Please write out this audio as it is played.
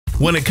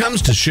When it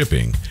comes to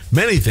shipping,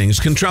 many things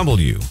can trouble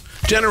you.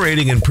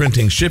 Generating and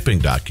printing shipping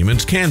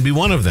documents can be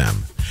one of them.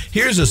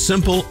 Here's a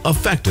simple,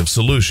 effective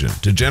solution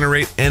to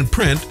generate and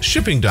print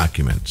shipping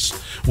documents.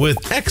 With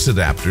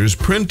Xadapter's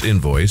print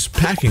invoice,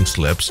 packing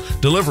slips,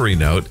 delivery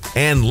note,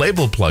 and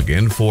label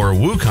plugin for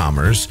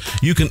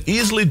WooCommerce, you can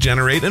easily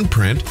generate and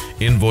print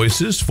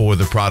invoices for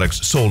the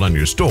products sold on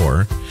your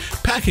store,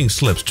 packing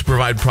slips to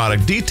provide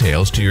product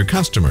details to your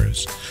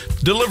customers,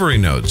 delivery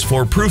notes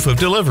for proof of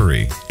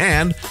delivery,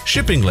 and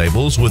shipping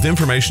labels with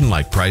information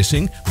like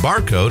pricing,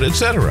 barcode,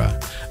 etc.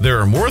 There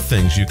are more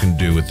things you can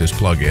do with this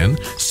plugin.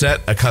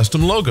 Set a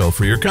custom logo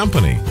for your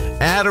company,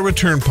 add a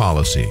return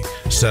policy,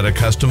 set a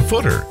custom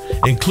footer,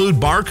 include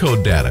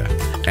barcode data,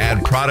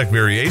 add product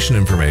variation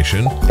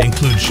information,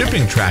 include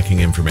shipping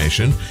tracking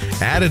information,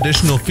 add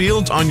additional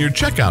fields on your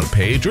checkout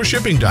page or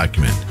shipping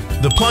document.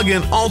 The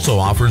plugin also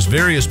offers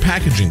various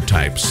packaging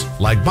types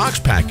like box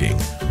packing,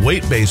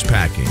 weight-based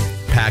packing,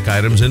 pack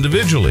items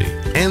individually,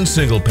 and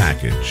single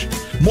package.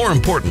 More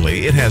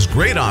importantly, it has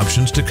great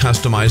options to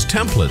customize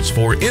templates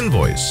for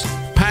invoice,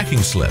 packing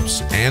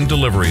slips, and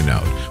delivery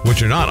note,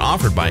 which are not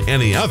offered by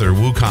any other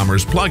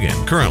WooCommerce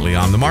plugin currently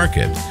on the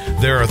market.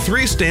 There are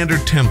 3 standard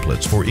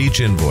templates for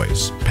each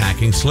invoice,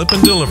 packing slip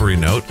and delivery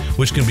note,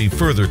 which can be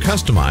further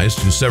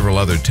customized to several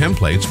other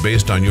templates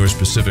based on your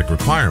specific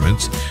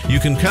requirements. You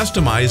can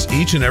customize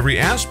each and every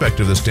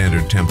aspect of the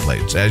standard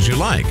templates as you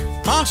like.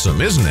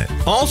 Awesome, isn't it?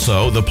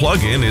 Also, the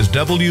plugin is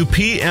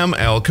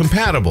WPML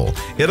compatible.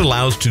 It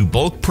allows to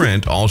bulk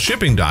print all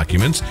shipping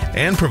documents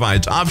and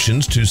provides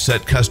options to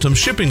set custom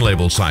shipping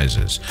label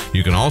sizes.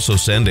 You can also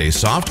send a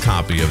soft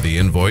copy of the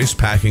invoice,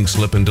 packing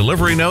slip, and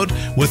delivery note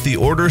with the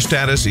order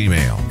status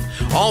email.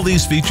 All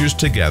these features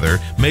together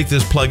make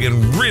this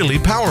plugin really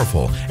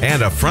powerful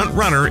and a front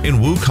runner in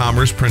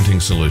WooCommerce printing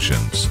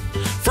solutions.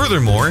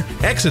 Furthermore,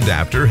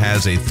 Xadapter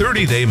has a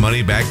 30-day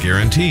money-back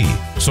guarantee,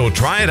 so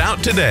try it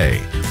out today.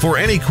 For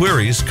any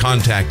queries,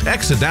 contact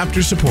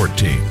Xadapter support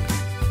team.